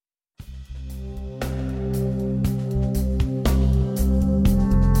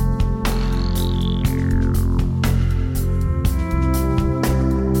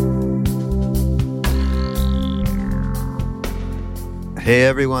Hey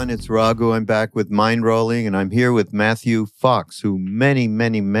everyone, it's Raghu. I'm back with Mindrolling, and I'm here with Matthew Fox, who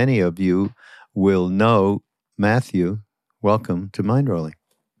many of you will know. Matthew, welcome to Mindrolling.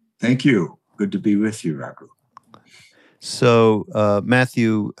 Thank you. Good to be with you, Raghu. So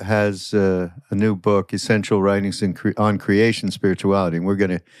Matthew has a new book, Essential Writings on Creation Spirituality, and we're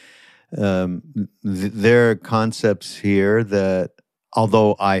going to there are concepts here that,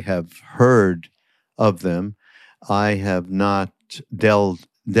 although I have heard of them, I have not delved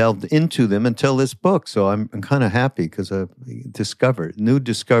into them until this book. So I'm kind of happy because I've discovered. New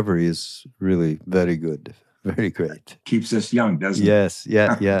discovery is really very good, very great. Keeps us young, doesn't it? Yes,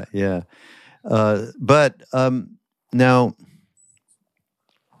 yeah. But now,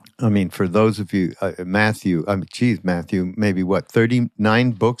 I mean, for those of you, Matthew, maybe what,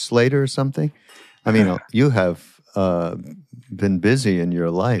 39 books later or something? I mean, you have been busy in your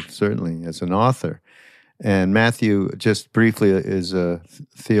life, certainly, as an author. And Matthew, just briefly, is a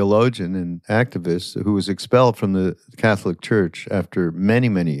theologian and activist who was expelled from the Catholic Church after many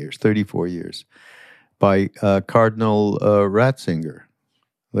years, 34 years, by Cardinal Ratzinger,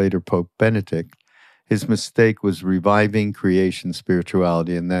 later Pope Benedict. His mistake was reviving creation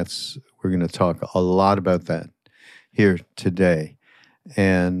spirituality, and we're going to talk a lot about that here today.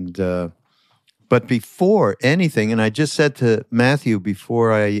 And but before anything, and I just said to Matthew before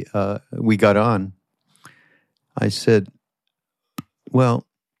we got on, I said, well,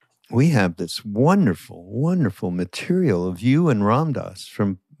 we have this wonderful material of you and Ramdas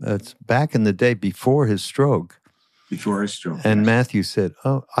from back in the day before his stroke. Before his stroke. And yes. Matthew said,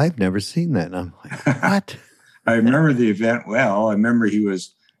 oh, I've never seen that. And I'm like, what? I remember the event well. I remember he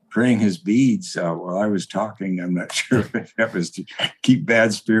was praying his beads while I was talking. I'm not sure if that was to keep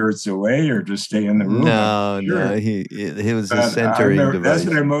bad spirits away or to stay in the room. No, he was a centering device. That's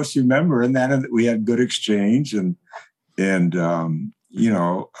what I most remember. And then we had good exchange, and I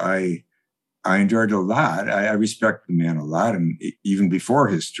enjoyed it a lot. I respect the man a lot, and even before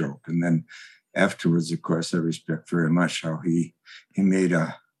his stroke, and then afterwards, of course, I respect very much how he made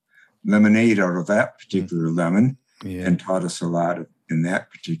a lemonade out of that particular lemon, and taught us a lot in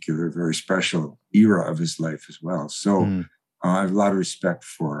that particular very special era of his life as well. So I have a lot of respect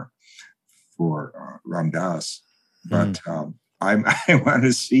for Ramdas, but I want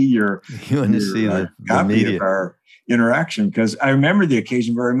to see your copy of our interaction, because I remember the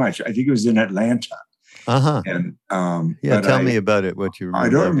occasion very much. I think it was in Atlanta. Uh-huh. And tell me about it. What you remember? I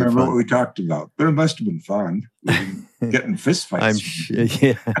don't remember what we talked about, but it must have been fun. Getting fist fights.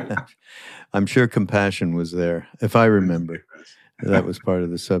 I'm sure compassion was there, if I remember. That was part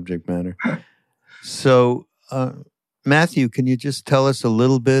of the subject matter. So, Matthew, can you just tell us a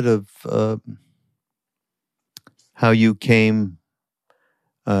little bit of how you came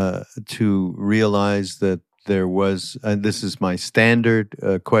to realize that there was, and this is my standard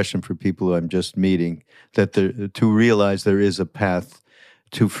question for people who I'm just meeting, to realize there is a path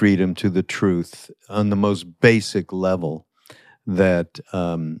to freedom, to the truth, on the most basic level, that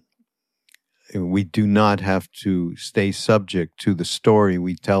we do not have to stay subject to the story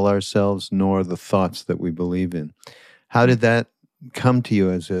we tell ourselves, nor the thoughts that we believe in. How did that come to you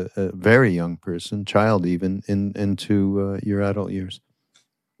as a very young person, child even, into your adult years?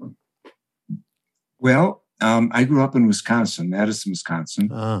 Well, I grew up in Wisconsin, Madison, Wisconsin.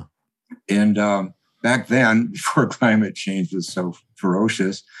 And back then, before climate change was so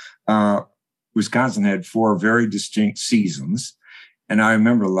ferocious, Wisconsin had 4 very distinct seasons. And I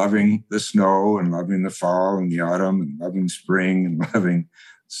remember loving the snow and loving the fall and the autumn and loving spring and loving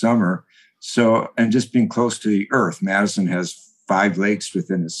summer. So, and just being close to the earth. Madison has 5 lakes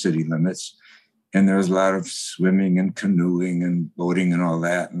within its city limits. And there's a lot of swimming and canoeing and boating and all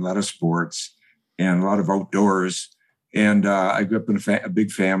that, and a lot of sports and a lot of outdoors. And I grew up in a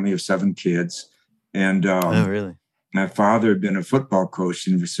big family of 7 kids. And oh, really? My father had been a football coach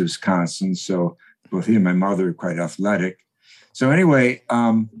in University of Wisconsin. So both he and my mother were quite athletic. So anyway,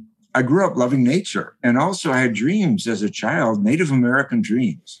 I grew up loving nature. And also I had dreams as a child, Native American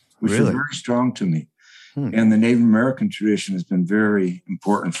dreams, which were very strong to me. And the Native American tradition has been very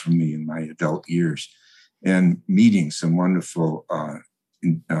important for me in my adult years. And meeting some wonderful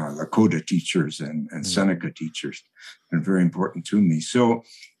Lakota teachers and Seneca teachers been very important to me. So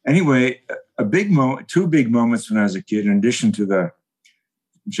anyway, two big moments when I was a kid, in addition to the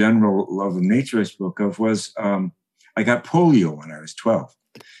general love of nature I spoke of, was I got polio when I was 12.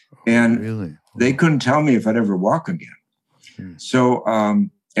 And they couldn't tell me if I'd ever walk again. So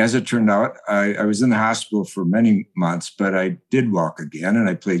as it turned out, I was in the hospital for many months, but I did walk again and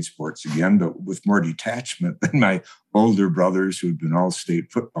I played sports again, but with more detachment than my older brothers who'd been all state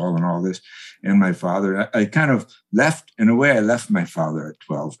football and all this, and my father. I kind of left, in a way, I left my father at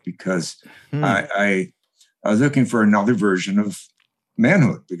 12 because I was looking for another version of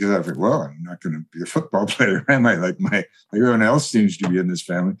manhood, because I thought, well, I'm not going to be a football player, am I? Like everyone else seems to be in this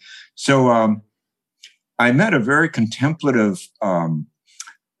family. So I met a very contemplative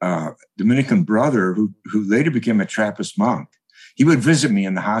Dominican brother who later became a Trappist monk. He would visit me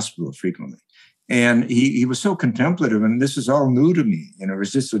in the hospital frequently. And he was so contemplative, and this is all new to me. It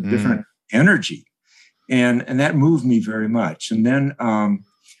was just a different energy. And that moved me very much. And then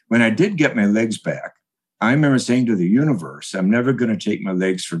when I did get my legs back, I remember saying to the universe, I'm never going to take my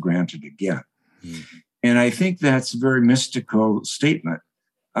legs for granted again. And I think that's a very mystical statement,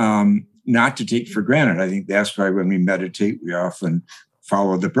 not to take for granted. I think that's why when we meditate, we often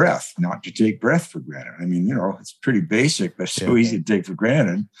follow the breath, not to take breath for granted. I mean, it's pretty basic, but so easy to take for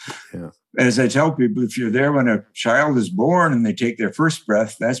granted. Yeah. As I tell people, if you're there when a child is born and they take their first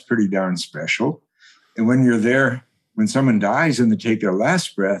breath, that's pretty darn special. And when you're there when someone dies and they take their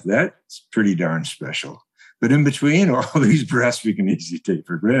last breath, that's pretty darn special. But in between all these breaths, we can easily take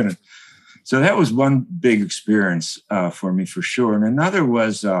for granted. So that was one big experience for me, for sure. And another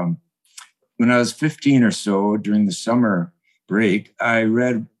was when I was 15 or so, during the summer break, I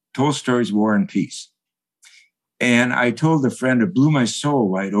read Tolstoy's War and Peace. And I told a friend it blew my soul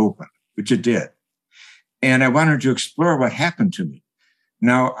wide open, which it did. And I wanted to explore what happened to me.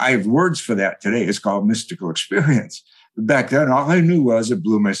 Now, I have words for that today. It's called mystical experience. But back then, all I knew was it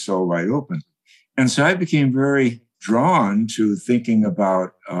blew my soul wide open. And so I became very drawn to thinking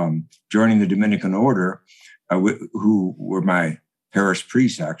about joining the Dominican order, who were my parish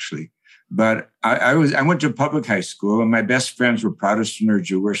priests, actually. But I went to public high school, and my best friends were Protestant or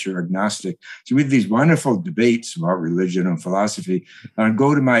Jewish or agnostic. So we had these wonderful debates about religion and philosophy. And I'd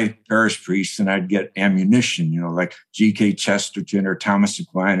go to my parish priest, and I'd get ammunition, like G.K. Chesterton or Thomas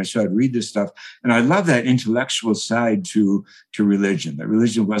Aquinas. So I'd read this stuff, and I love that intellectual side to religion. That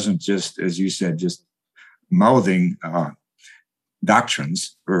religion wasn't just, as you said, just mouthing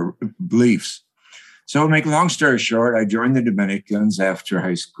doctrines or beliefs. So to make a long story short, I joined the Dominicans after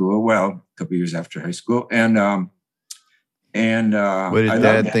high school. Well, a couple of years after high school. And what did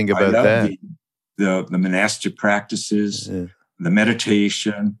Dad think about that? The monastic practices, the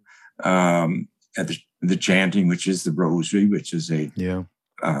meditation, and the chanting, which is the rosary, which is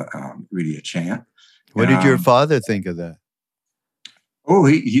really a chant. What did your father think of that? Oh,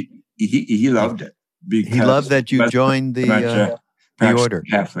 he loved it. He loved that you joined the order.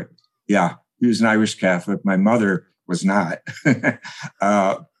 Catholic. Yeah. He was an Irish Catholic. My mother was not,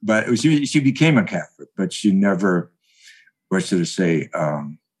 but she became a Catholic, but she never,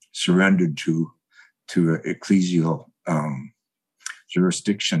 surrendered to ecclesial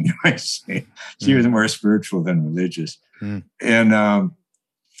jurisdiction, you might say. She was more spiritual than religious. And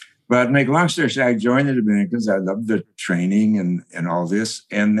but to make a long story short, I joined the Dominicans. I loved the training and all this.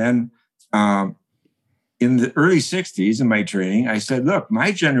 And then in the early 60s in my training, I said, look,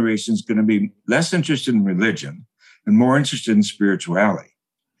 my generation is going to be less interested in religion and more interested in spirituality.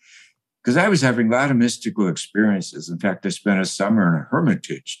 Because I was having a lot of mystical experiences. In fact, I spent a summer in a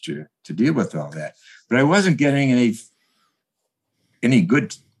hermitage to deal with all that. But I wasn't getting any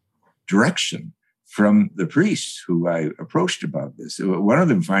good direction from the priests who I approached about this. One of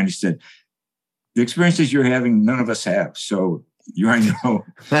them finally said, the experiences you're having, none of us have. So I know.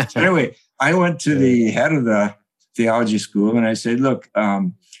 So anyway, I went to the head of the theology school and I said, look,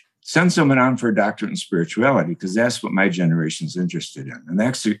 send someone on for a doctorate in spirituality, because that's what my generation's interested in. And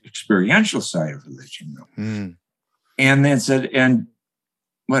that's the experiential side of religion. And then said, and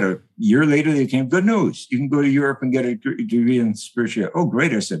a year later they came, good news. You can go to Europe and get a degree in spirituality. Oh,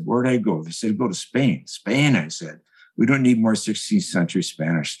 great. I said, where'd I go? They said, go to Spain. Spain, I said, we don't need more 16th century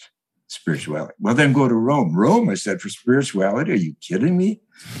Spanish spirituality. Well, then go to Rome. Rome, I said, for spirituality? Are you kidding me?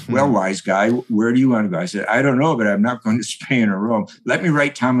 Well, wise guy, where do you want to go? I said, I don't know, but I'm not going to Spain or Rome. Let me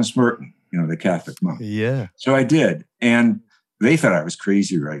write Thomas Merton, the Catholic monk. Yeah. So I did. And they thought I was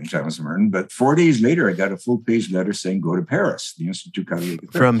crazy writing Thomas Merton. But 4 days later, I got a full-page letter saying, go to Paris, the Institut Catholique de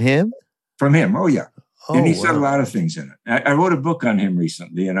Paris. From him? From him, oh, yeah. Oh, and he said a lot of things in it. I wrote a book on him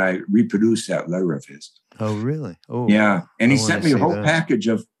recently, and I reproduced that letter of his. Oh, really? Oh, yeah. And he sent me a whole package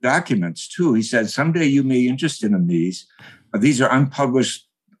of documents, too. He said, someday you may be interested in these. These are unpublished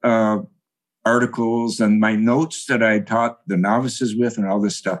articles and my notes that I taught the novices with and all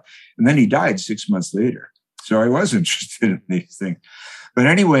this stuff. And then he died 6 months later. So I was interested in these things. But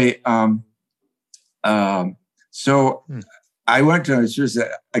anyway, so I went to,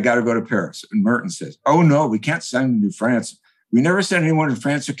 I got to go to Paris. And Merton says, oh, no, we can't send him to France. We never sent anyone to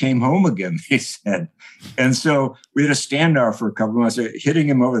France who came home again, they said. And so we had a standoff for a couple of months, hitting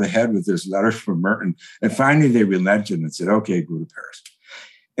him over the head with this letter from Merton. And finally, they relented and said, okay, go to Paris.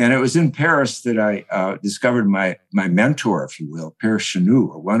 And it was in Paris that I discovered my mentor, if you will, Père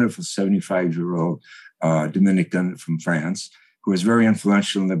Chanou, a wonderful 75-year-old Dominican from France, who was very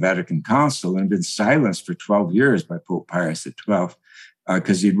influential in the Vatican Council and had been silenced for 12 years by Pope Pius XII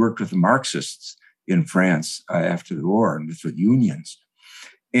because he'd worked with the Marxists in France after the war and with the unions.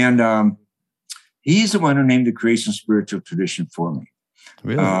 And he's the one who named the creation spiritual tradition for me.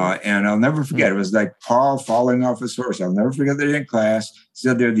 Really? And I'll never forget. It was like Paul falling off his horse. I'll never forget that in class. He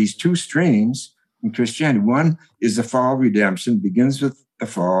said there are these two streams in Christianity. One is the fall of redemption, begins with the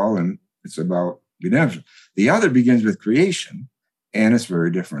fall, and it's about redemption. The other begins with creation, and it's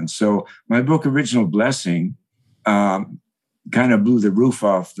very different. So my book, Original Blessing, kind of blew the roof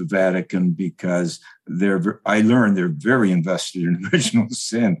off the Vatican because I learned they're very invested in original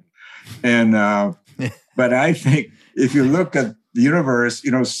sin. And but I think if you look at the universe,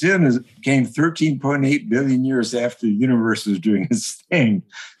 sin came 13.8 billion years after the universe was doing its thing.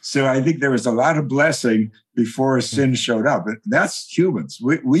 So I think there was a lot of blessing before sin showed up. And that's humans.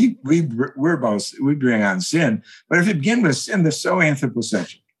 We bring on sin. But if you begin with sin, they're so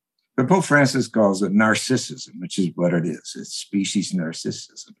anthropocentric. But Pope Francis calls it narcissism, which is what it is. It's species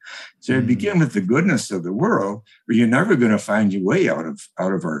narcissism. So you begin with the goodness of the world, where you're never going to find your way out of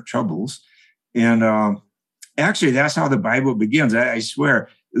our troubles. And actually, that's how the Bible begins. I swear,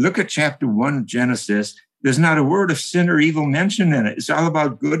 look at chapter 1 of Genesis. There's not a word of sin or evil mentioned in it. It's all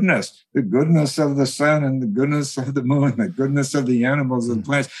about goodness, the goodness of the sun and the goodness of the moon, the goodness of the animals and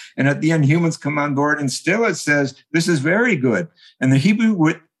plants. And at the end, humans come on board, and still it says, this is very good. And the Hebrew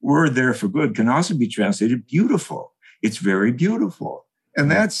word there for good can also be translated beautiful. It's very beautiful.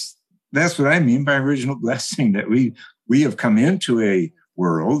 And that's what I mean by original blessing, that we have come into a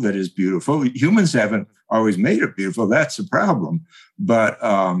world that is beautiful. Humans haven't always made it beautiful. That's a problem. But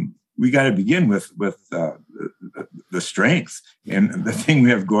we got to begin with the strength and the thing we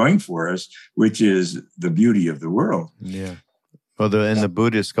have going for us, which is the beauty of the world. Yeah. Well, the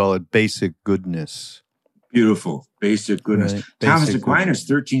Buddhists call it basic goodness. Beautiful, basic goodness. Right. Thomas Aquinas,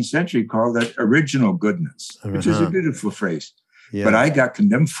 13th century, called that original goodness, which is a beautiful phrase. Yeah. But I got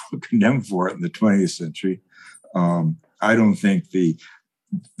condemned for it in the 20th century. I don't think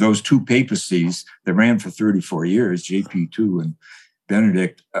those two papacies that ran for 34 years, JP2 and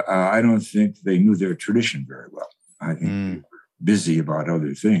Benedict, I don't think they knew their tradition very well. I think they were busy about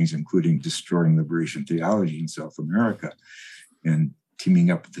other things, including destroying liberation theology in South America and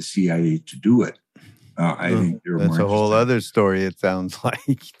teaming up with the CIA to do it. I think they're that's more a whole other story, it sounds like.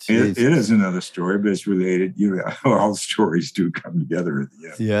 It is another story, but it's related. All stories do come together at the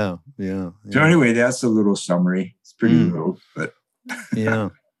end. Yeah. So anyway, that's a little summary. It's pretty little, but... Yeah.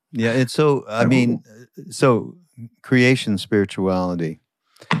 It's so, so creation spirituality,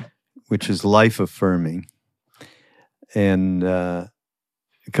 which is life affirming and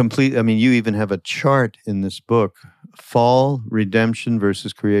complete. You even have a chart in this book, fall, redemption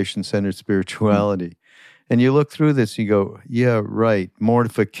versus creation-centered spirituality. And you look through this, you go, yeah, right.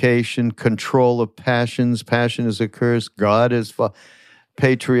 Mortification, control of passions. Passion is a curse. God is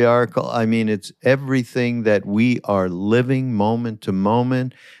patriarchal. It's everything that we are living moment to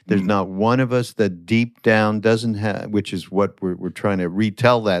moment. There's not one of us that deep down doesn't have, which is what we're trying to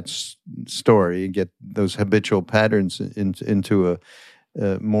retell that story and get those habitual patterns into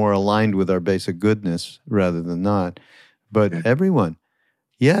a more aligned with our basic goodness rather than not. But everyone,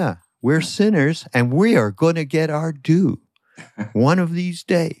 we're sinners and we are going to get our due one of these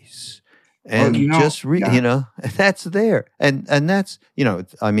days. And that's there. And that's,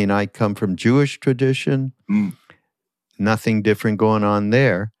 I come from Jewish tradition, nothing different going on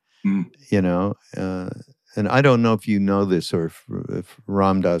there, and I don't know if you know this or if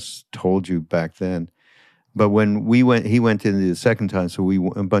Ram Dass told you back then, but when he went in the second time, so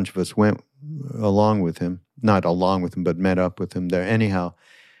a bunch of us went along with him, not along with him, but met up with him there. Anyhow,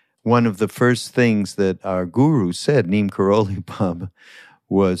 one of the first things that our guru said, Neem Karoli Baba,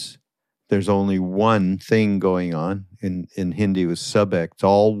 was, there's only one thing going on. In Hindi, it was subek. It's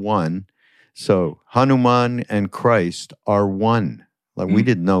all one. So Hanuman and Christ are one. Like we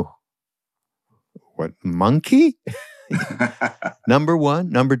didn't know. What, monkey? Number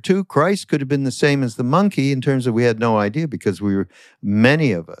one. Number two, Christ could have been the same as the monkey in terms of we had no idea because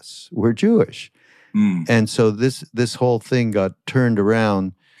many of us were Jewish. And so this whole thing got turned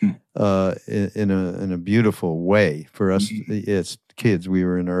around in a beautiful way for us as kids. We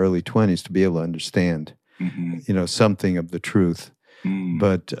were in our early 20s to be able to understand something of the truth.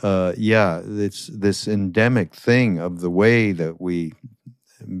 But it's this endemic thing of the way that we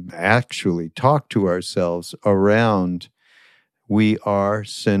actually talk to ourselves around we are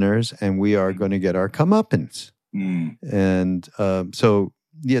sinners and we are going to get our comeuppance. And so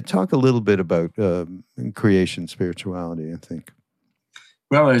talk a little bit about creation spirituality, I think.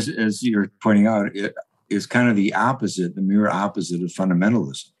 Well, as you're pointing out, it is kind of the opposite, the mirror opposite of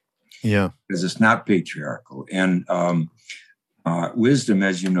fundamentalism. Yeah. Because it's not patriarchal. And wisdom,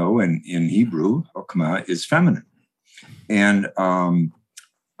 as you know, in Hebrew, Chokmah, is feminine. And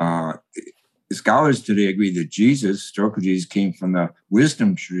scholars today agree that historical Jesus, came from the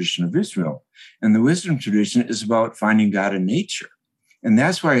wisdom tradition of Israel. And the wisdom tradition is about finding God in nature. And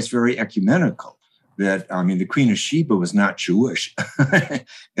that's why it's very ecumenical. That, the Queen of Sheba was not Jewish,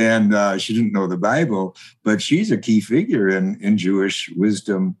 and she didn't know the Bible, but she's a key figure in Jewish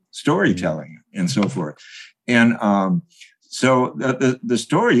wisdom storytelling and so forth. And so the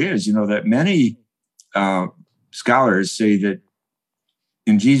story is, that many scholars say that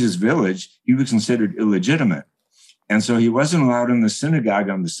in Jesus' village, he was considered illegitimate. And so he wasn't allowed in the synagogue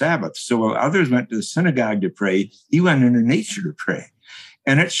on the Sabbath. So while others went to the synagogue to pray, he went into nature to pray.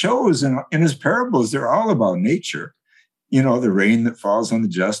 And it shows in his parables, they're all about nature. The rain that falls on the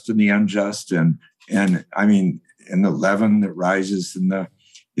just and the unjust, and the leaven that rises in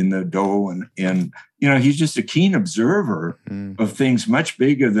the dough. And he's just a keen observer of things much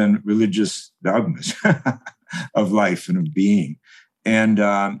bigger than religious dogmas of life and of being. And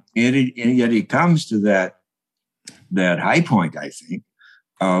yet he comes to that high point, I think,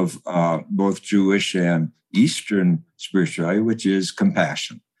 of both Jewish and Eastern spirituality, which is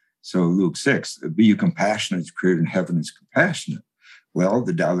compassion. So Luke 6, be you compassionate, as creator in heaven is compassionate. Well,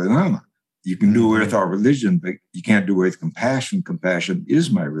 the Dalai Lama, you can do it with our religion, but you can't do it with compassion. Compassion is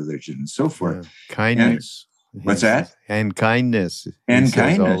my religion, and so forth. Kindness. What's that? And kindness. And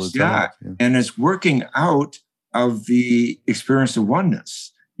kindness, yeah. And it's working out of the experience of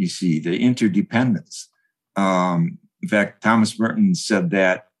oneness, you see, the interdependence. In fact, Thomas Merton said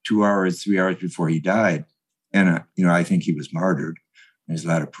that 2 hours, 3 hours before he died. And, I think he was martyred. There's a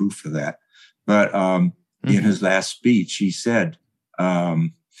lot of proof for that. But in his last speech, he said,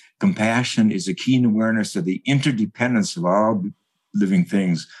 compassion is a keen awareness of the interdependence of all living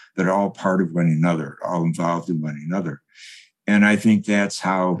things that are all part of one another, all involved in one another. And I think that's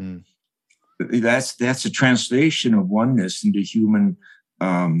how, that's a translation of oneness into human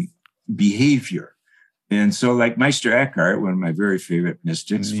behavior. And so like Meister Eckhart, one of my very favorite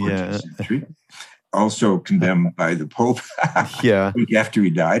mystics, 14th century, also condemned by the Pope week after he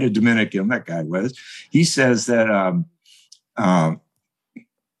died, a Dominican, that guy was. He says that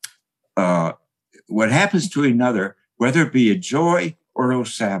what happens to another, whether it be a joy or a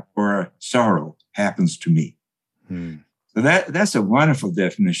sorrow, happens to me. So that's a wonderful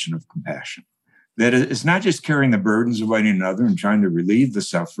definition of compassion. That it's not just carrying the burdens of one another and trying to relieve the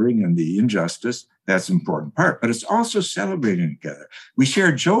suffering and the injustice. That's an important part, but it's also celebrating together. We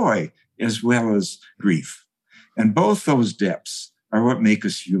share joy as well as grief. And both those depths are what make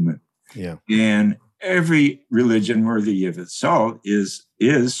us human. Yeah. And every religion worthy of its salt is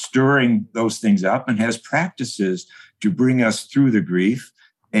stirring those things up and has practices to bring us through the grief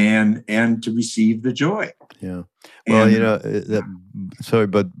and to receive the joy. Yeah. Well, sorry,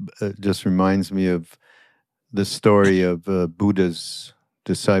 but it just reminds me of the story of Buddha's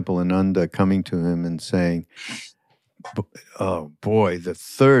disciple Ananda coming to him and saying, oh boy, the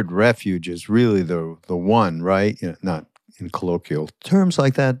third refuge is really the one, right? Not in colloquial terms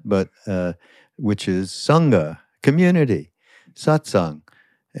like that, but which is Sangha, community, satsang.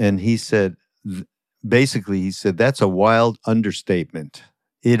 And he said, that's a wild understatement.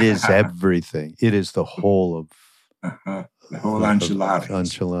 It is everything. It is the whole of the whole enchilada.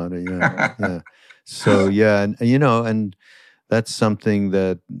 Yeah. So and that's something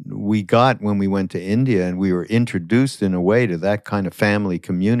that we got when we went to India, and we were introduced in a way to that kind of family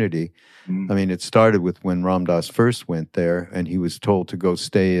community. I mean, it started with when Ram Dass first went there, and he was told to go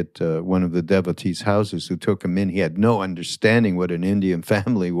stay at one of the devotees' houses who took him in. He had no understanding what an Indian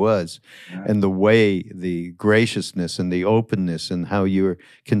family was, and the way, the graciousness and the openness, and how you were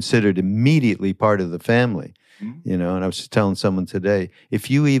considered immediately part of the family. And I was just telling someone today,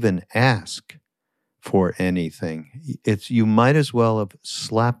 if you even ask for anything, you might as well have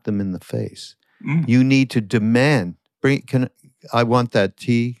slapped them in the face. You need to demand, I want that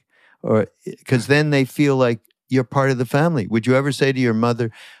tea, or because then they feel like you're part of the family. Would you ever say to your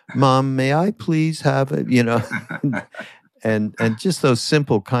mother, Mom, may I please have it? And just those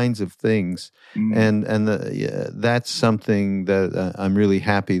simple kinds of things. And that's something that I'm really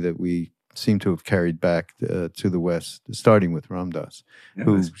happy that we seem to have carried back to the West, starting with Ram Dass,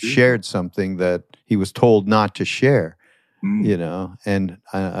 who shared something that he was told not to share. You know, and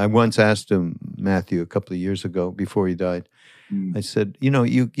I once asked him, Matthew, a couple of years ago before he died, I said, you know,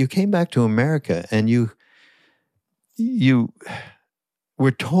 you came back to America and you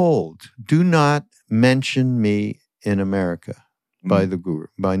were told, do not mention me in America by the Guru,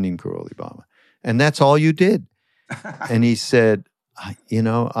 by Neem Karoli Baba. And that's all you did. And he said, you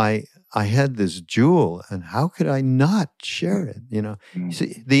know, I had this jewel and how could I not share it? You know,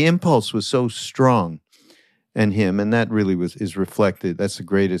 see, the impulse was so strong. And him, and that really is reflected. That's the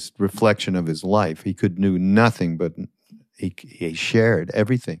greatest reflection of his life. He could do nothing, but he shared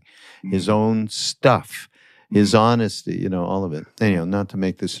everything, his own stuff, his honesty, you know, all of it. Anyhow, not to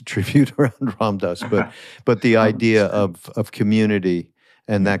make this a tribute around Ram Dass, but the idea of community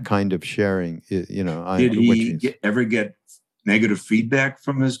and that kind of sharing, you know. Did he ever get negative feedback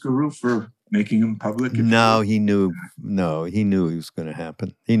from his guru for making him public? No, he knew it was going to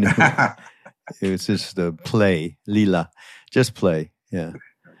happen. He knew. It was just a play, Leela, just play. Yeah.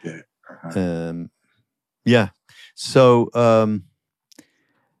 Okay. Yeah. So,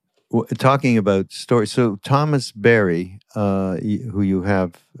 talking about stories. So Thomas Berry, who you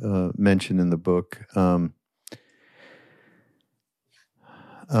have mentioned in the book,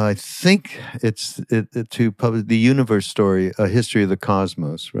 I think it's to publish The Universe Story, A History of the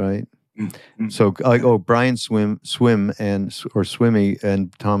Cosmos, right? Mm-hmm. So, Brian Swimmy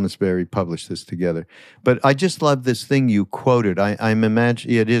and Thomas Berry published this together. But I just love this thing you quoted. I'm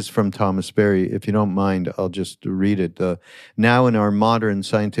imagining it is from Thomas Berry. If you don't mind, I'll just read it. Now in our modern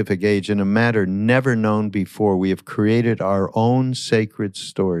scientific age, in a matter never known before, we have created our own sacred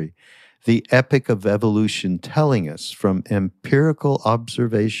story, the epic of evolution telling us from empirical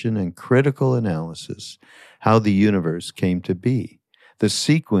observation and critical analysis how the universe came to be, the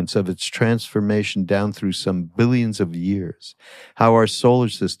sequence of its transformation down through some billions of years, how our solar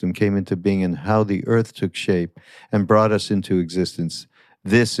system came into being and how the earth took shape and brought us into existence.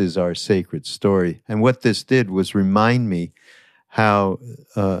 This is our sacred story. And what this did was remind me how,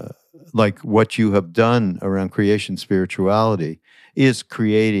 like what you have done around creation spirituality is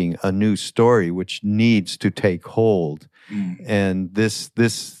creating a new story which needs to take hold. And this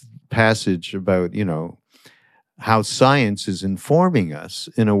passage about, you know, how science is informing us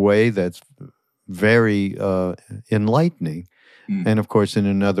in a way that's very enlightening. And of course, in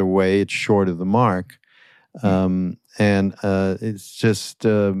another way, it's short of the mark. And it's just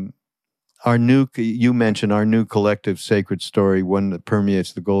you mentioned our new collective sacred story, one that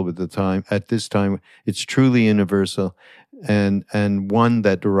permeates the globe at this time, it's truly universal and one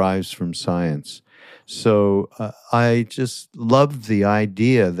that derives from science. So I just love the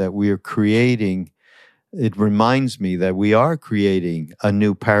idea that we are creating. It reminds me that we are creating a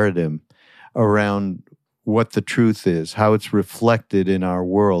new paradigm around what the truth is, how it's reflected in our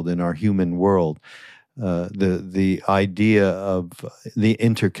world, in our human world, the idea of the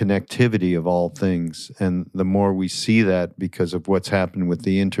interconnectivity of all things. And the more we see that because of what's happened with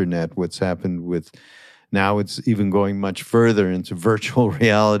the internet, what's happened with, now it's even going much further into virtual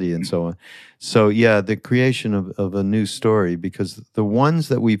reality and so on. So yeah, the creation of a new story, because the ones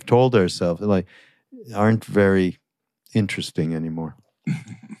that we've told ourselves, like, aren't very interesting anymore.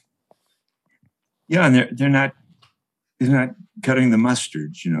 Yeah, and they're not cutting the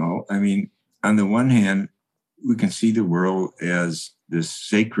mustard, you know. I mean, on the one hand, we can see the world as this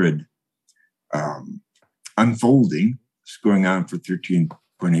sacred unfolding. It's going on for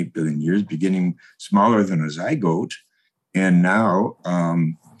 13.8 billion years, beginning smaller than a zygote, and now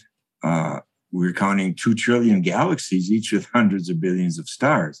we're counting 2 trillion galaxies, each with hundreds of billions of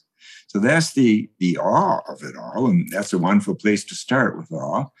stars. So that's the awe of it all. And that's a wonderful place to start, with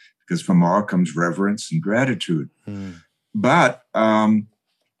awe, because from awe comes reverence and gratitude. But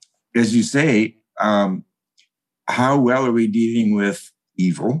as you say, how well are we dealing with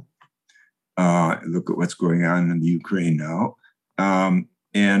evil? Look at what's going on in the Ukraine now.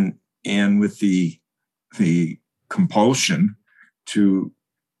 And with the compulsion to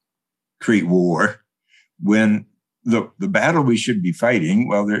create war, when the battle we should be fighting,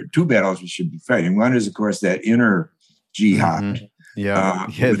 well, there are 2 battles we should be fighting. One is, of course, that inner jihad.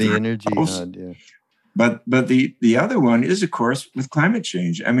 Mm-hmm. The inner jihad. Yeah. But the other one is, of course, with climate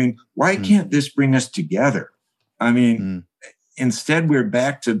change. I mean, why can't this bring us together? I mean, instead, we're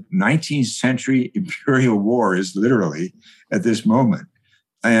back to 19th century imperial wars, literally, at this moment,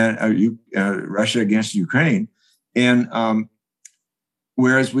 and Russia against Ukraine. And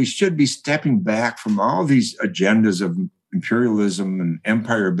whereas we should be stepping back from all these agendas of imperialism and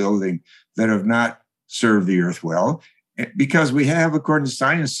empire building that have not served the earth well, because we have, according to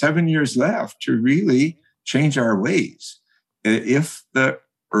science, 7 years left to really change our ways. If the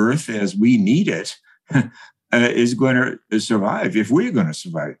earth as we need it is going to survive, if we're going to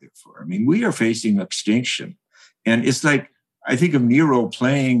survive, therefore. I mean, we are facing extinction. And it's like, I think of Nero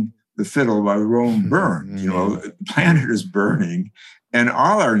playing the fiddle while Rome burned. The planet is burning. And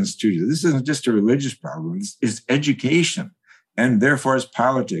all our institutions, this isn't just a religious problem, it's education. And therefore it's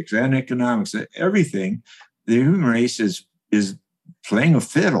politics and economics, everything. The human race is playing a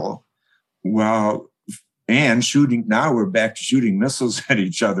fiddle and shooting. Now we're back to shooting missiles at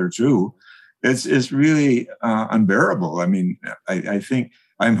each other too. It's really unbearable. I mean, I think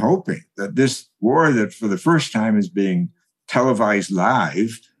I'm hoping that this war that for the first time is being televised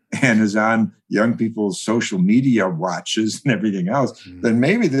live and is on young people's social media watches and everything else, then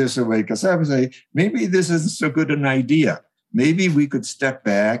maybe this will wake us up and say, maybe this isn't so good an idea. Maybe we could step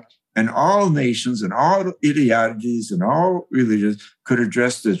back and all nations and all ideologies and all religions could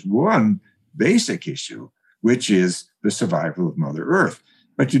address this one basic issue, which is the survival of Mother Earth.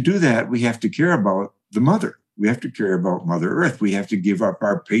 But to do that, we have to care about the mother. We have to care about Mother Earth. We have to give up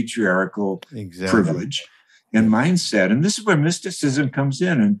our patriarchal privilege and mindset. And this is where mysticism comes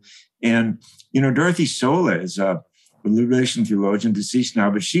in. And Dorothy Sola is a liberation theologian, deceased now,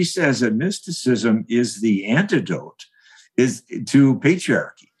 but she says that mysticism is the antidote to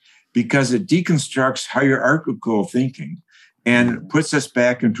patriarchy because it deconstructs hierarchical thinking and puts us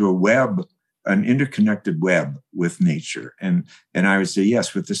back into a web, an interconnected web with nature. And I would say,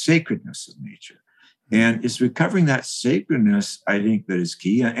 yes, with the sacredness of nature. And it's recovering that sacredness, I think, that is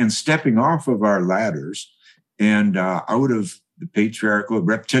key, and stepping off of our ladders and out of the patriarchal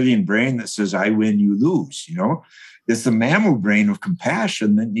reptilian brain that says, I win, you lose. It's the mammal brain of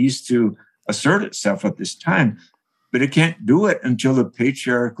compassion that needs to assert itself at this time. But it can't do it until the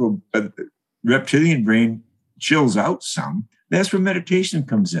patriarchal reptilian brain chills out some. That's where meditation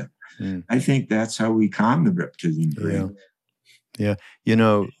comes in. I think that's how we calm the reptilian brain. Yeah.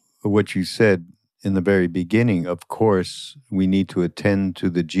 What you said in the very beginning, of course, we need to attend to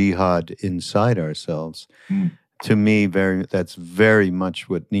the jihad inside ourselves. To me, that's very much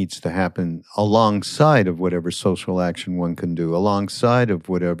what needs to happen alongside of whatever social action one can do, alongside of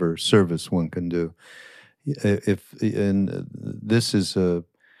whatever service one can do. This is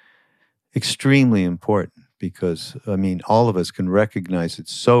extremely important because, all of us can recognize it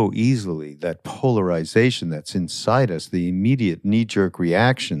so easily, that polarization that's inside us, the immediate knee-jerk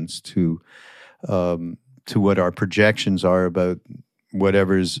reactions to what our projections are about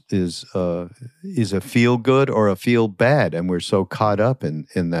whatever is a feel good or a feel bad, and we're so caught up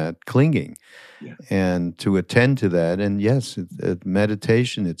in that clinging. Yeah. And to attend to that, and yes, it's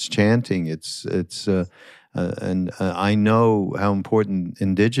meditation, it's chanting, and I know how important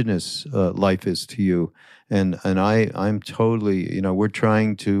indigenous life is to you, and I'm totally, we're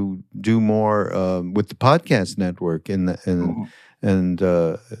trying to do more with the podcast network and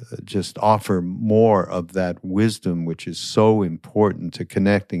just offer more of that wisdom, which is so important to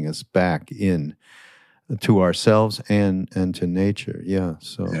connecting us back in to ourselves and to nature. Yeah,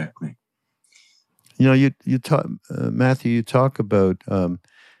 so exactly. You talk, Matthew. You talk about.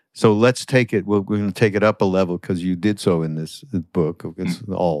 So let's take it. We're going to take it up a level because you did so in this book. It's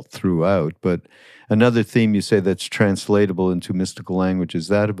all throughout. But another theme you say that's translatable into mystical language is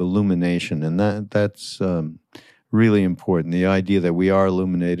that of illumination, and that's really important. The idea that we are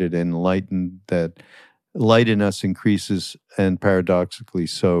illuminated and enlightened, that light in us increases, and paradoxically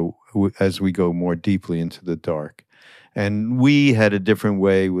so as we go more deeply into the dark. And we had a different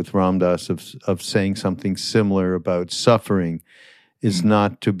way with Ram Dass of saying something similar about suffering is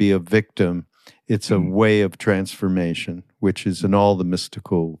not to be a victim. It's a way of transformation, which is in all the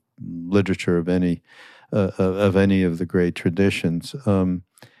mystical literature of any of the great traditions. Talk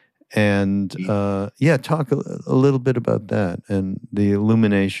a little bit about that and the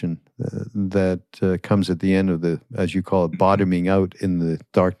illumination that comes at the end of the, as you call it, bottoming out in the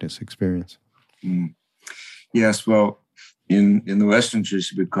darkness experience. Yes, well, in the Western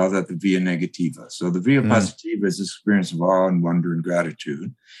tradition, we call that the via negativa. So the via positiva is the experience of awe and wonder and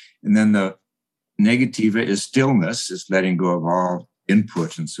gratitude. And then the negativa is stillness, is letting go of all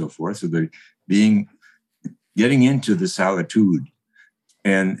input and so forth. So they're getting into the solitude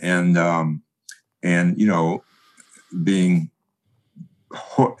and being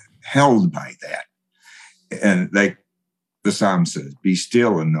held by that. And like the Psalm says, be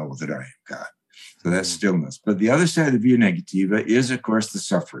still and know that I am God. So that's stillness. But the other side of the via negativa is, of course, the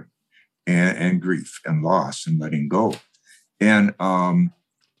suffering and grief and loss and letting go. And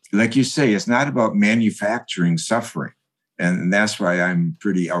like you say, it's not about manufacturing suffering. And that's why I'm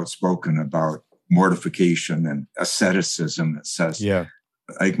pretty outspoken about mortification and asceticism. It says,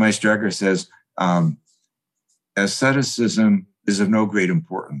 like Meister Eckhart says, asceticism is of no great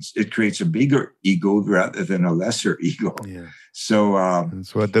importance. It creates a bigger ego rather than a lesser ego. Yeah. So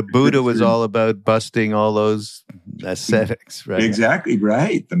that's what the Buddha was all about, busting all those ascetics, right? Exactly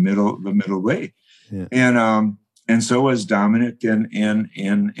right. The middle way. Yeah. And so was Dominic and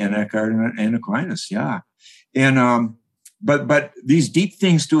Eckhart and Aquinas. Yeah. And but these deep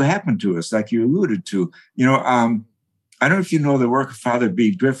things do happen to us, like you alluded to. I don't know if you know the work of Father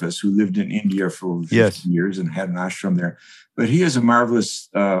B. Griffiths, who lived in India for over 50 years and had an ashram there. But he has a marvelous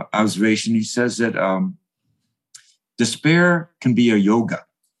observation. He says that despair can be a yoga.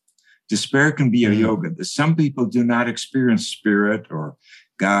 Despair can be a yoga. That some people do not experience spirit or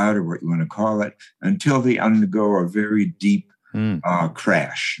God or what you want to call it until they undergo a very deep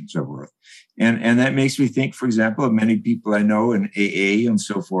crash and so forth. And that makes me think, for example, of many people I know in AA and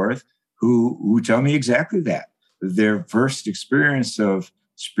so forth who tell me exactly that. Their first experience of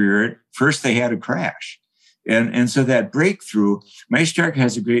spirit, first they had a crash. And so that breakthrough, Meister Eckhart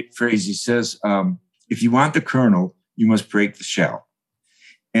has a great phrase. He says, if you want the kernel, you must break the shell.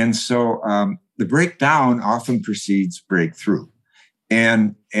 And so the breakdown often precedes breakthrough.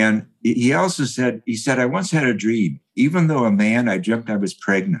 And he also said, I once had a dream. Even though a man, I dreamt I was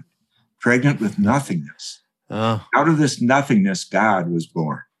pregnant with nothingness. Out of this nothingness, God was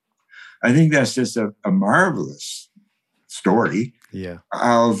born. I think that's just a marvelous story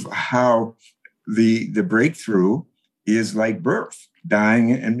of how the breakthrough is like birth,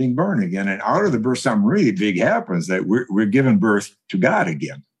 dying and being born again. And out of the birth, something really big happens, that we're given birth to God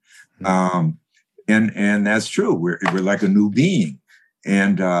again. And that's true. We're like a new being.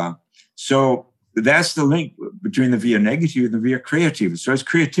 And so that's the link between the via negativa and the via creativa. So it's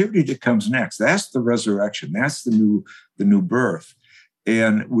creativity that comes next. That's the resurrection. That's the new birth.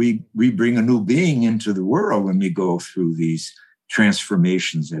 And we bring a new being into the world when we go through these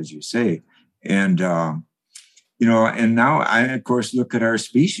transformations, as you say. And, and now I, of course, look at our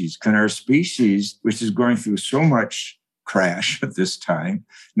species. Can our species, which is going through so much crash at this time,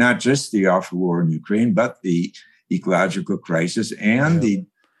 not just the awful war in Ukraine, but the ecological crisis and the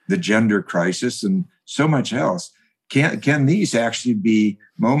gender crisis and so much else, can these actually be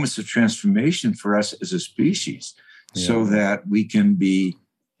moments of transformation for us as a species? So that we can be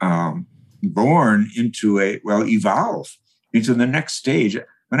born into evolve into the next stage.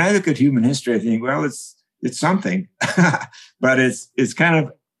 When I look at human history, I think, well, it's something, but it's kind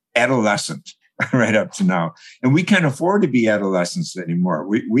of adolescent right up to now. And we can't afford to be adolescents anymore.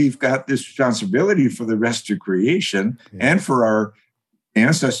 We've got this responsibility for the rest of creation and for our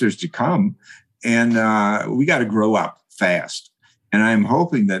ancestors to come. And we got to grow up fast. And I'm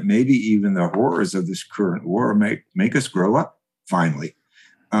hoping that maybe even the horrors of this current war make us grow up finally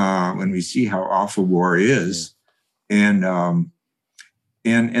when we see how awful war is. And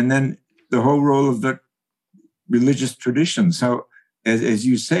then the whole role of the religious traditions. So as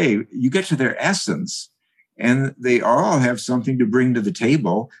you say, you get to their essence and they all have something to bring to the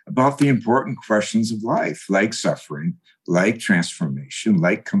table about the important questions of life, like suffering, like transformation,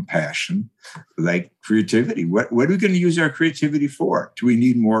 like compassion, like creativity. What are we going to use our creativity for? Do we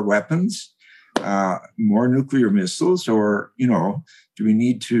need more weapons, more nuclear missiles, or, do we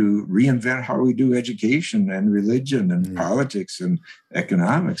need to reinvent how we do education and religion and politics and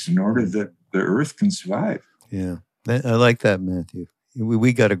economics in order that the earth can survive? Yeah, I like that, Matthew.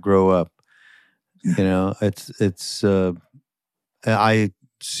 We got to grow up. It's I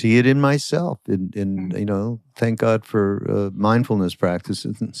see it in myself. Thank God for mindfulness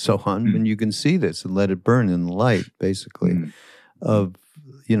practices and so on. And you can see this and let it burn in the light, basically, of,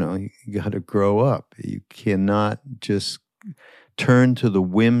 you got to grow up. You cannot just turn to the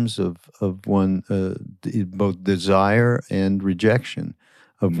whims of one, both desire and rejection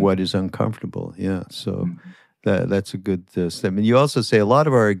of what is uncomfortable. Yeah, so that's a good statement. You also say a lot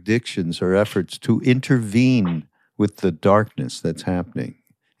of our addictions are efforts to intervene with the darkness that's happening.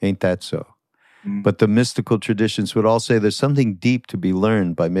 Ain't that so? But the mystical traditions would all say there's something deep to be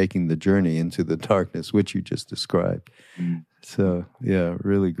learned by making the journey into the darkness, which you just described. So, yeah,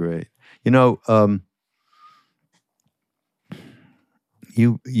 really great. You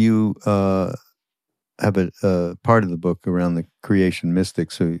have a part of the book around the creation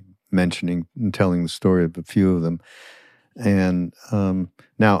mystics, so mentioning and telling the story of a few of them. And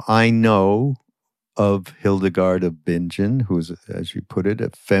now I know of Hildegard of Bingen, who is, as you put it, a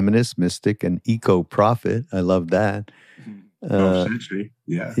feminist, mystic, and eco-prophet. I love that. 12th century,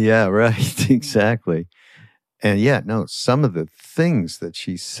 yeah. Yeah, right, exactly. And some of the things that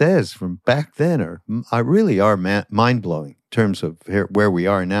she says from back then are really mind-blowing terms of where we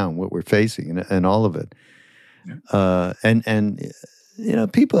are now and what we're facing and all of it. Yeah. And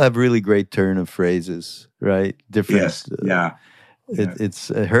people have really great turn of phrases, right? Different. Yes. Yeah. It's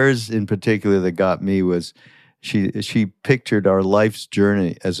hers in particular that got me was she pictured our life's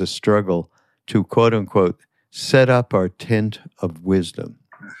journey as a struggle to, quote unquote, set up our tent of wisdom.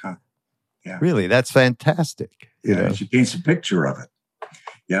 Uh-huh. Yeah. Really, that's fantastic. And she paints a picture of it.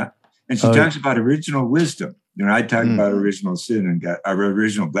 Yeah. And she talks about original wisdom. I talk about original sin and got our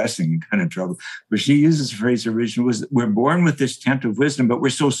original blessing and kind of trouble. But she uses the phrase original wisdom. We're born with this tent of wisdom, but we're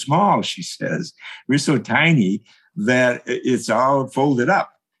so small, she says. We're so tiny that it's all folded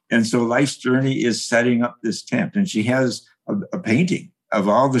up. And so life's journey is setting up this tent. And she has a painting of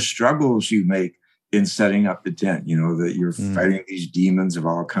all the struggles you make in setting up the tent, that you're fighting these demons of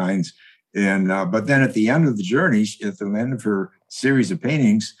all kinds. And but then at the end of the journey, at the end of her series of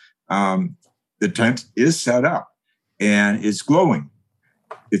paintings, the tent is set up and it's glowing.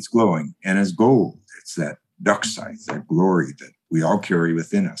 It's glowing and it's gold. It's that ducksite, that glory that we all carry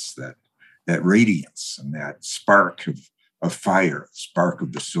within us, that radiance and that spark of fire, spark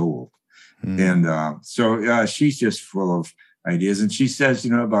of the soul. And so she's just full of ideas. And she says,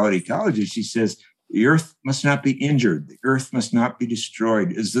 about ecology, she says, the earth must not be injured. The earth must not be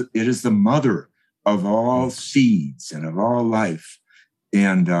destroyed. It is the mother of all seeds and of all life.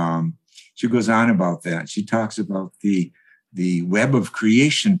 And she goes on about that. She talks about the web of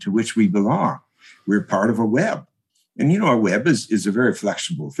creation to which we belong. We're part of a web. And, a web is a very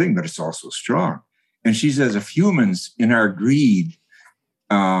flexible thing, but it's also strong. And she says, if humans in our greed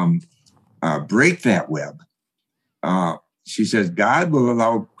break that web, she says, God will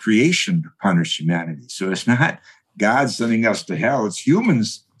allow creation to punish humanity. So it's not God sending us to hell. It's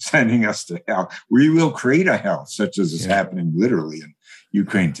humans sending us to hell. We will create a hell, such as is happening literally in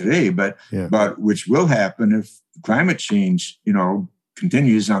Ukraine today, but which will happen if climate change,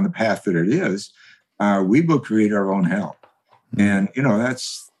 continues on the path that it is. We will create our own hell. And,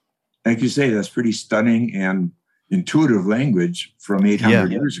 that's, like you say, that's pretty stunning and intuitive language from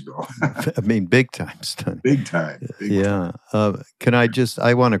 800 years ago. I mean, big time stunning. Big time. Time.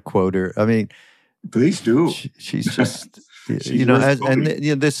 I want to quote her. I mean, please do. She's just, this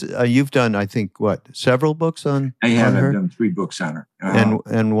you've done, I think, several books on I have. On her? I've done 3 books on her.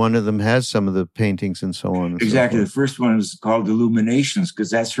 And one of them has some of the paintings and so on. And exactly. So the first one is called Illuminations, because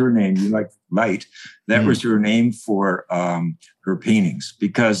that's her name. You like light. That was her name for her paintings,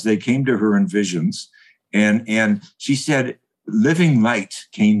 because they came to her in visions. And she said, living light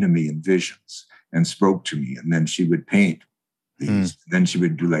came to me in visions and spoke to me. And then she would paint these. Then she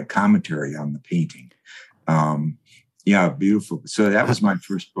would do like commentary on the painting. Beautiful. So that was my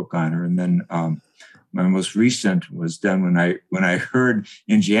first book on her. And then my most recent was done when I heard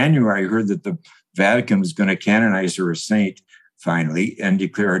in January, I heard that the Vatican was going to canonize her a saint finally and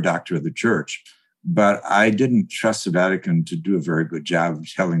declare her doctor of the church. But I didn't trust the Vatican to do a very good job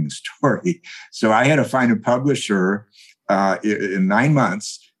of telling the story. So I had to find a publisher in 9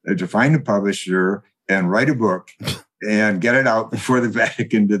 months to find a publisher and write a book and get it out before the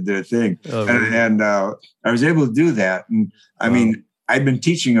Vatican did their thing. And I was able to do that. And I mean, I've been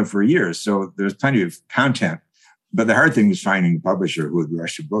teaching it for years, so there's plenty of content. But the hard thing was finding a publisher who would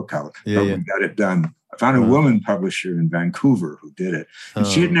rush the book out. We got it done. I found a woman publisher in Vancouver who did it. And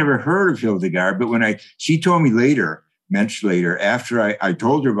she had never heard of Hildegard. But she told me much later, after I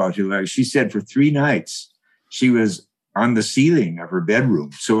told her about Hildegard, she said for 3 nights, she was on the ceiling of her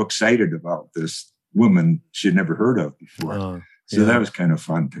bedroom, so excited about this woman she'd never heard of before. So that was kind of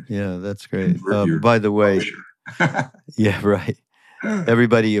fun. That's great. By the way, right.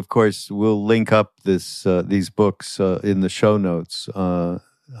 Everybody, of course, will link up these books in the show notes on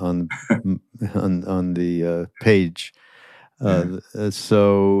the page.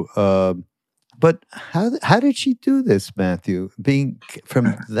 But how did she do this, Matthew? Being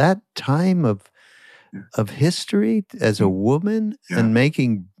from that time of history as a woman and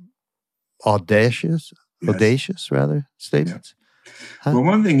making audacious statements. Yeah. Well,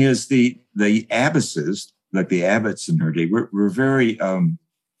 one thing is the abbesses, like the abbots in her day, were very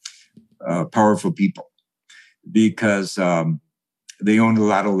powerful people because they owned a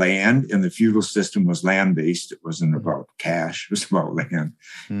lot of land, and the feudal system was land-based. It wasn't about cash; it was about land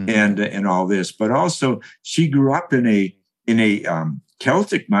and all this. But also, she grew up in a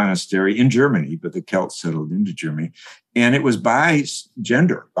Celtic monastery in Germany, but the Celts settled into Germany, and it was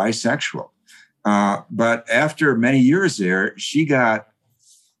bisexual. But after many years there,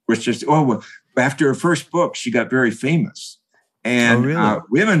 after her first book, she got very famous. And really?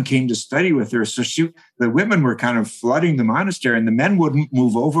 Women came to study with her. So the women were kind of flooding the monastery, and the men wouldn't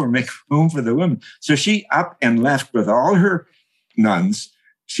move over and make room for the women. So she up and left with all her nuns.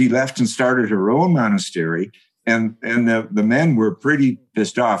 She left and started her own monastery. And the men were pretty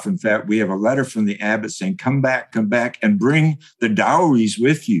pissed off. In fact, we have a letter from the abbot saying, come back, and bring the dowries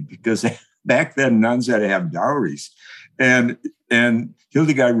with you, because back then nuns had to have dowries. And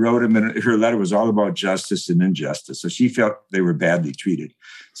Hildegard wrote him, and her letter was all about justice and injustice. So she felt they were badly treated.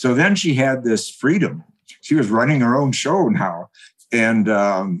 So then she had this freedom. She was running her own show now. And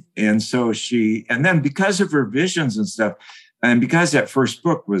then because of her visions and stuff, and because that first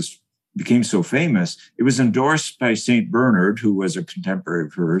book became so famous, it was endorsed by St. Bernard, who was a contemporary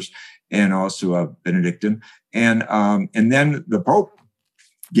of hers and also a Benedictine. And then the Pope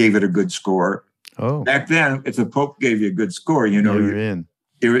gave it a good score. Oh, back then, if the Pope gave you a good score, you're in.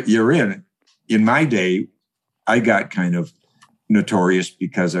 You're in. In my day, I got kind of notorious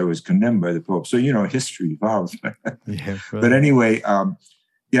because I was condemned by the Pope. So, history evolves. Yeah, right. But anyway,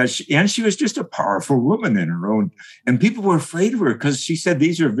 she was just a powerful woman in her own. And people were afraid of her because she said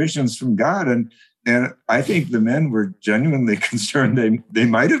these are visions from God. And I think the men were genuinely concerned they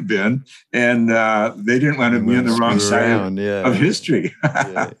might have been. And they didn't want to be on the wrong side of history.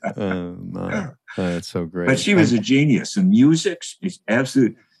 That's so great. But she was a genius in music. She's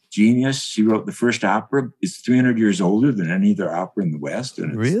absolute genius. She wrote the first opera. It's 300 years older than any other opera in the West.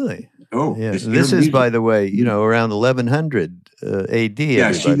 And really? Oh, yeah. This is, by the way, around 1100 A.D.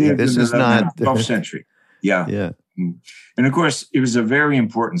 Yeah, she lived this in is the not 12th century. Yeah. Yeah. And of course, it was a very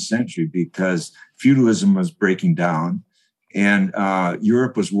important century because feudalism was breaking down and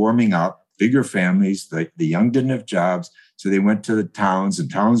Europe was warming up, bigger families. The young didn't have jobs. So they went to the towns, and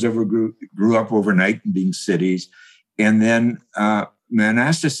towns grew up overnight in being cities. And then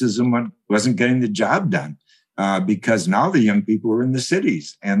monasticism wasn't getting the job done because now the young people were in the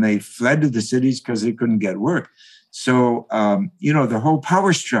cities, and they fled to the cities because they couldn't get work. So, the whole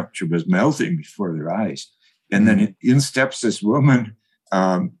power structure was melting before their eyes. And then in steps this woman,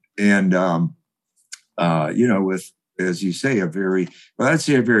 with, as you say, a very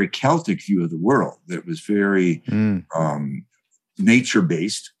Celtic view of the world that was very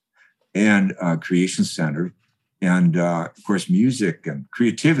nature-based and creation-centered. And, of course, music and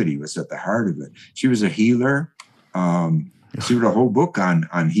creativity was at the heart of it. She was a healer. She wrote a whole book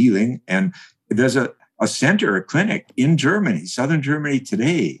on healing. And there's a center, a clinic in Germany, southern Germany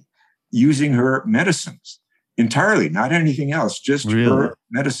today, using her medicines entirely, not anything else, just her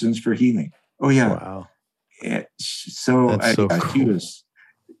medicines for healing. Oh, yeah. Wow. Yeah, so cool.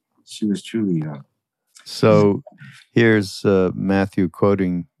 She was truly. So here's Matthew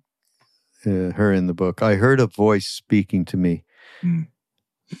quoting her in the book. I heard a voice speaking to me.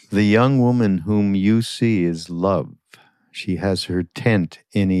 The young woman whom you see is love. She has her tent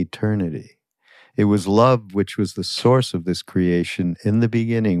in eternity. It was love which was the source of this creation in the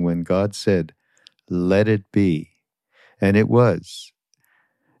beginning when God said, "Let it be." And it was.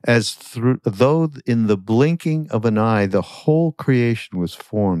 Though in the blinking of an eye, the whole creation was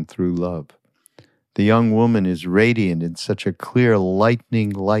formed through love. The young woman is radiant in such a clear,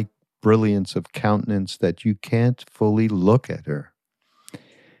 lightning-like brilliance of countenance that you can't fully look at her.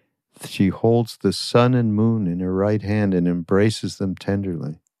 She holds the sun and moon in her right hand and embraces them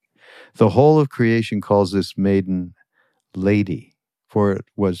tenderly. The whole of creation calls this maiden Lady, for it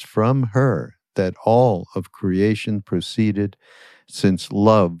was from her that all of creation proceeded, since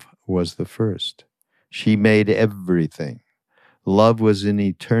love was the first. She made everything. Love was in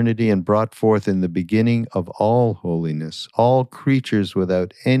eternity and brought forth in the beginning of all holiness, all creatures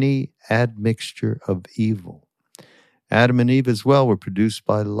without any admixture of evil. Adam and Eve as well were produced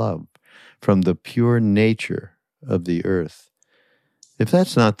by love from the pure nature of the earth. If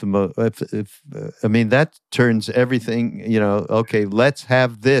that's not the most, that turns everything, okay, let's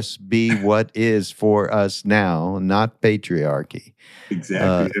have this be what is for us now, not patriarchy.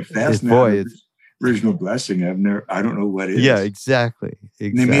 Exactly. If that's not original blessing, I don't know what is. Yeah, exactly.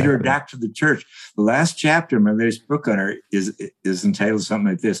 And they made her a doctor of the church. The last chapter of my latest book on her is entitled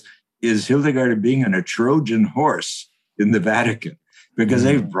something like this: Is Hildegard of Bingen a Trojan horse in the Vatican? Because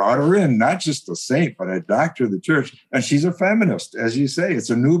they've brought her in, not just a saint, but a doctor of the church. And she's a feminist, as you say. It's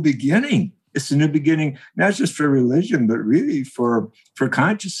a new beginning. It's a new beginning, not just for religion, but really for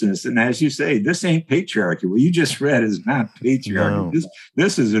consciousness. And as you say, this ain't patriarchy. What you just read is not patriarchy. No.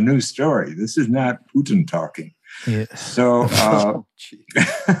 This is a new story. This is not Putin talking. Yeah. So,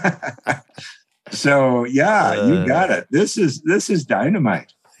 you got it. This is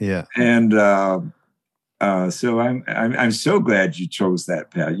dynamite. Yeah. And So I'm so glad you chose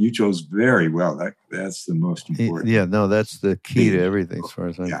that path. You chose very well. That's the most important. Yeah, no, that's the key to everything as far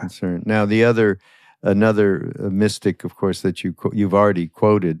as I'm concerned. Now, another mystic, of course, that you've already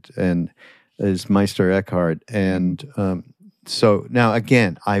quoted, and is Meister Eckhart. And so now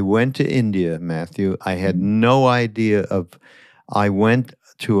again, I went to India, Matthew. I had no idea I went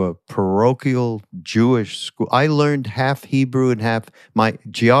to a parochial Jewish school. I learned half Hebrew and half my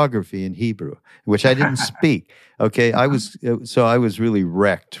geography in Hebrew, which I didn't speak. Okay, I was really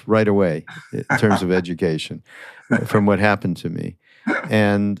wrecked right away in terms of education from what happened to me.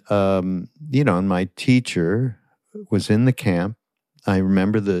 And and my teacher was in the camp. I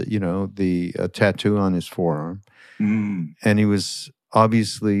remember the tattoo on his forearm, and he was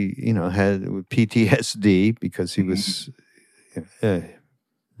obviously had PTSD because he was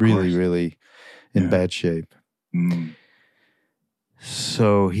really in bad shape.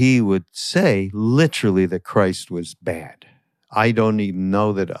 So he would say literally that Christ was bad. I don't even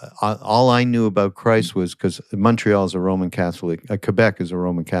know that. All I knew about Christ was because Montreal is a Roman Catholic, Quebec is a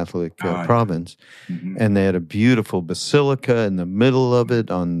Roman Catholic province, and they had a beautiful basilica in the middle of it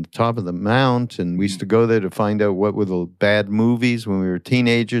on the top of the mount, and we used to go there to find out what were the bad movies when we were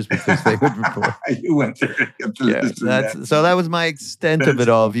teenagers because they would report. You went there to get to listen to that. So that was my extent of it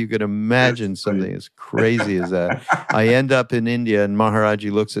all. If you could imagine something as crazy as that. I end up in India, and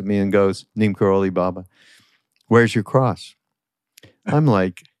Maharaji looks at me and goes, Neem Karoli Baba, where's your cross? I'm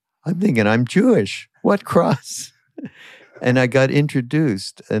thinking I'm Jewish. What cross? And I got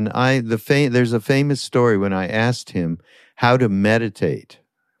introduced, and there's a famous story when I asked him how to meditate,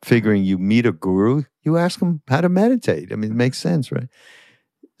 figuring you meet a guru, you ask him how to meditate. I mean, it makes sense, right?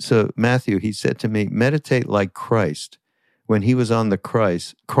 So Matthew, he said to me, meditate like Christ. When he was on the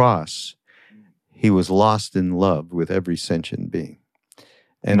cross, he was lost in love with every sentient being.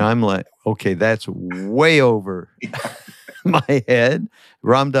 And I'm like, okay, that's way over my head.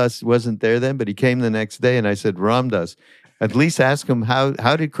 Ram Dass wasn't there then, but he came the next day, and I said, Ram Dass, at least ask him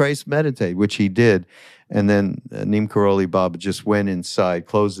how did Christ meditate, which he did. And then Neem Karoli Baba just went inside,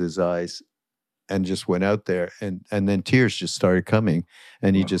 closed his eyes, and just went out there, and then tears just started coming,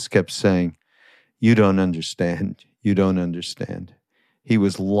 and he just kept saying, you don't understand. You don't understand. He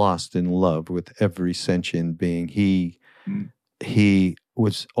was lost in love with every sentient being. He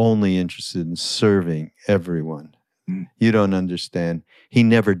was only interested in serving everyone. You don't understand. He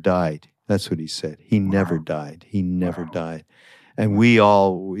never died. That's what he said. He never died. He never died. And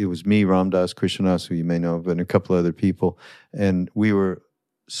it was me, Ram Dass, Krishnadas, who you may know, but a couple other people. And we were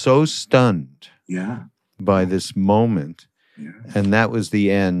so stunned by this moment. Yeah. And that was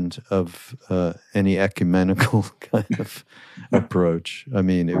the end of any ecumenical kind of approach. I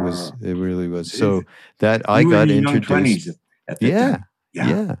mean, it really was. So that I got introduced. At the time.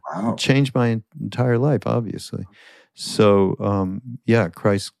 Yeah. Wow. It changed my entire life, obviously. So,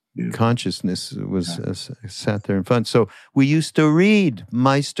 Christ consciousness was sat there in front. So we used to read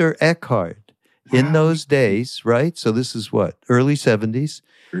Meister Eckhart in those days, right? So this is what, early 70s?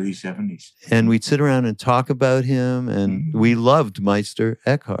 Early 70s. And we'd sit around and talk about him, and we loved Meister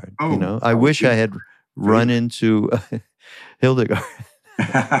Eckhart. I wish I had run into Hildegard.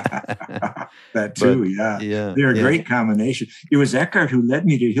 That too, yeah. They're a great combination. It was Eckhart who led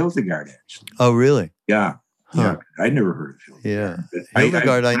me to Hildegard, actually. Oh, really? Yeah. Huh. Yeah. I'd never heard of Hildegard. Yeah.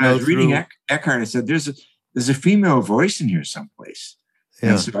 Hildegard, I know. I was reading Eckhart. I said, "There's a female voice in here someplace."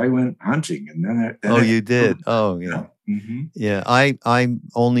 Yeah. And so I went hunting, and then. You did? Oh, yeah. Mm-hmm. Yeah. I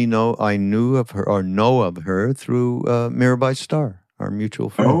only know of her through Mirabai Starr, our mutual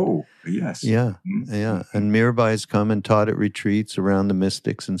friend. Oh, yes. Yeah, yeah. And Mirabai has come and taught at retreats around the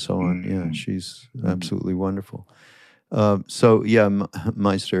mystics and so on. Yeah, she's absolutely wonderful.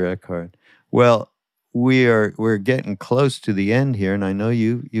 Meister Eckhart. Well, we're getting close to the end here, and I know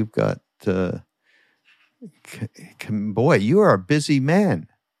you've got. Boy, you are a busy man.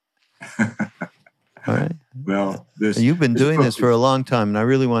 All right. Well, you've been doing this for a long time, and I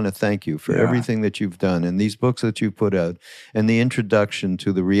really want to thank you for everything that you've done and these books that you put out and the introduction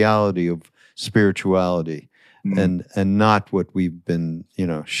to the reality of spirituality and not what we've been,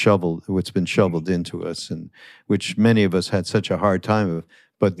 what's been shoveled into us, and which many of us had such a hard time of.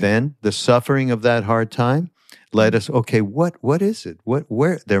 But then the suffering of that hard time led us, okay, what is it?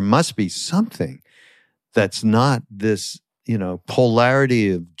 Where there must be something that's not this,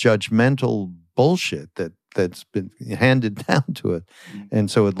 polarity of judgmental bullshit that's been handed down to it. And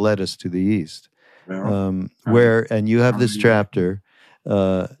so it led us to the East. And you have this chapter,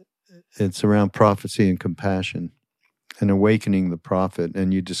 it's around prophecy and compassion and awakening the prophet.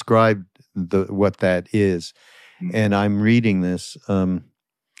 And you described what that is. And I'm reading this.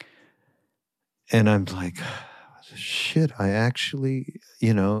 And I'm like, shit, I actually,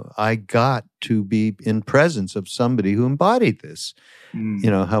 I got to be in presence of somebody who embodied this.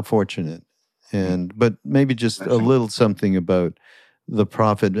 How fortunate. But maybe just a little something about the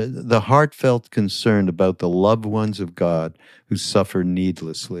prophet, the heartfelt concern about the loved ones of God who suffer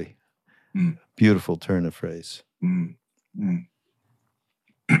needlessly. Beautiful turn of phrase.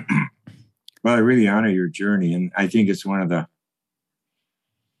 Well, I really honor your journey, and I think it's one of the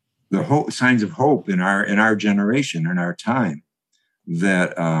signs of hope in our generation, in our time,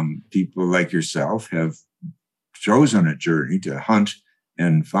 that people like yourself have chosen a journey to hunt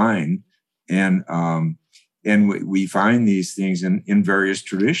and find, and we find these things in various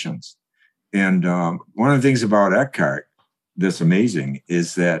traditions. And one of the things about Eckhart that's amazing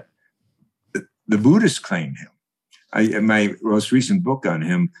is that the Buddhists claim him. In my most recent book on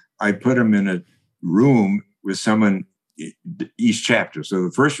him, I put him in a room with someone each chapter. So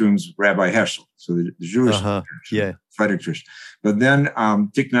the first room is Rabbi Heschel, so the Jewish tradition, Vedic tradition. But then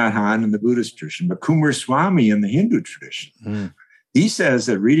Thich Nhat Hanh in the Buddhist tradition, but Kumar Swami in the Hindu tradition. He says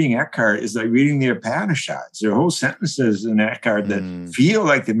that reading Eckhart is like reading the Upanishads. There are whole sentences in Eckhart that feel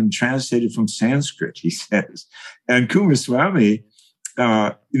like they've been translated from Sanskrit, he says. And Kumar Swami,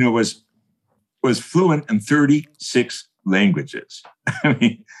 was fluent in 36 languages.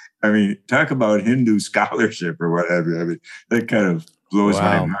 I mean, talk about Hindu scholarship or whatever. I mean, that kind of blows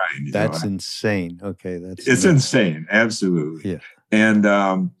my mind. That's insane. Okay, it's insane, absolutely. Yeah. And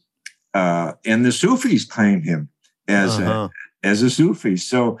the Sufis claim him as a Sufi.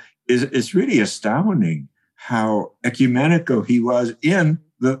 So it's really astounding how ecumenical he was in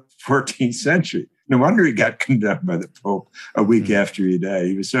the 14th century. No wonder he got condemned by the Pope a week after he died.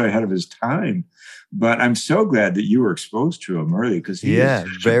 He was so ahead of his time. But I'm so glad that you were exposed to him early, because he was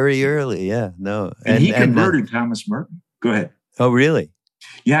very early. Yeah, no, and he converted Thomas Merton. Go ahead. Oh, really?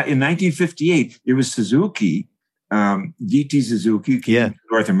 Yeah, in 1958, it was Suzuki, D.T. Suzuki, came to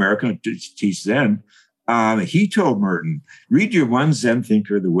North America to teach Zen. He told Merton, "Read your one Zen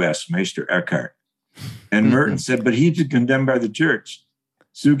thinker of the West, Meister Eckhart." And Merton said, "But he's been condemned by the church."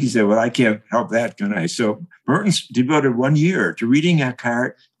 Suzuki said, "Well, I can't help that, can I?" So Merton devoted 1 year to reading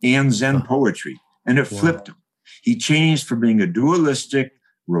Eckhart and Zen poetry, and it flipped him. He changed from being a dualistic,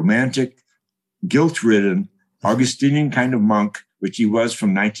 romantic, guilt-ridden, Augustinian kind of monk, which he was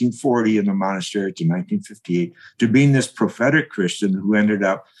from 1940 in the monastery to 1958, to being this prophetic Christian who ended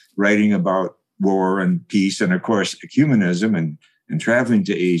up writing about war and peace and, of course, ecumenism and traveling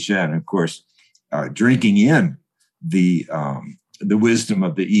to Asia and, of course, drinking in the wisdom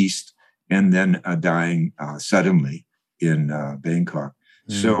of the East, and then dying suddenly in Bangkok.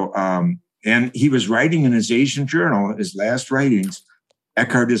 So, and he was writing in his Asian journal, his last writings,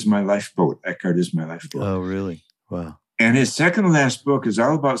 "Eckhart is my lifeboat. Eckhart is my lifeboat." Oh, really? Wow. And his second to last book is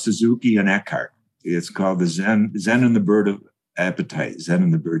all about Suzuki and Eckhart. It's called the Zen and the Bird of Appetite, Zen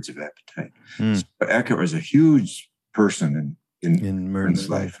and the Birds of Appetite. So Eckhart was a huge person in Merton's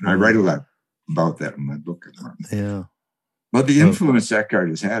life. And I write a lot about that in my book. Yeah. But the influence Eckhart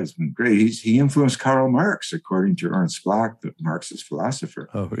has had has been great. He influenced Karl Marx, according to Ernst Bloch, the Marxist philosopher.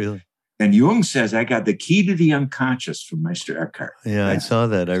 Oh, really? And Jung says, "I got the key to the unconscious from Meister Eckhart." Yeah, I saw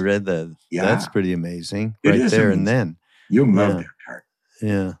that. I read that. Yeah. That's pretty amazing. It right is there amazing. And then. Jung loved Eckhart.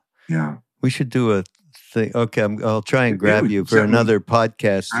 Yeah. Yeah. We should do a thing. Okay, I'll try and grab you for another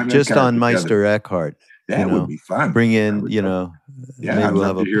podcast just on Meister Eckhart. That would be fun. Bring in, maybe we'll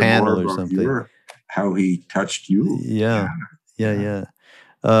have a panel or something. How he touched you. Yeah.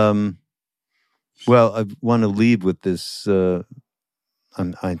 Well, I want to leave with this. I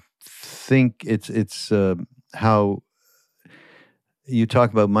think it's how you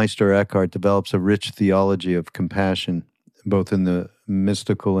talk about Meister Eckhart develops a rich theology of compassion, both in the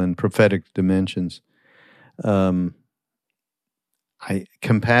mystical and prophetic dimensions.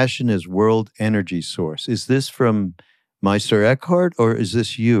 Compassion is world energy source. Is this from Meister Eckhart or is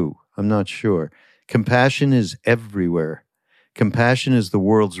this you? I'm not sure. Compassion is everywhere. Compassion is the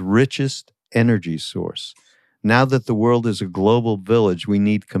world's richest energy source. Now that the world is a global village, we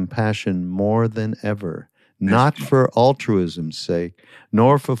need compassion more than ever, not for altruism's sake,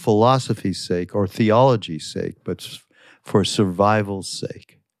 nor for philosophy's sake or theology's sake, but for survival's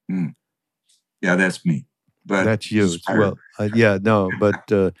sake. Yeah, that's me. But that's you. Well,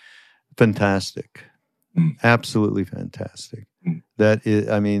 fantastic. Absolutely fantastic. That is,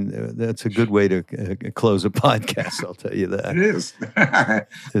 that's a good way to close a podcast. I'll tell you that. It is.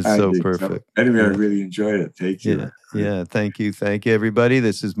 It's so perfect. So. Anyway, I really enjoyed it. Thank you. Yeah. Thank you, everybody.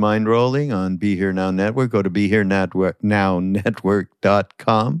 This is Mindrolling on Be Here Now Network. Go to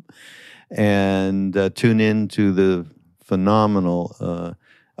BeHereNowNetwork.com and tune in to the phenomenal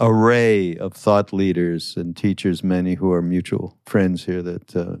array of thought leaders and teachers, many who are mutual friends here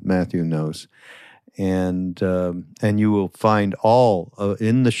that Matthew knows. And you will find all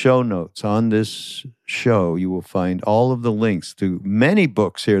in the show notes on this show. You will find all of the links to many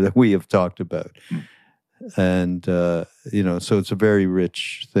books here that we have talked about, and so it's a very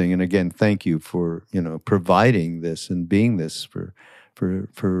rich thing. And again, thank you for providing this and being this for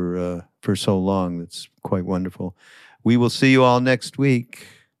so long. That's quite wonderful. We will see you all next week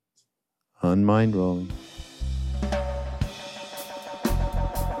on Mindrolling.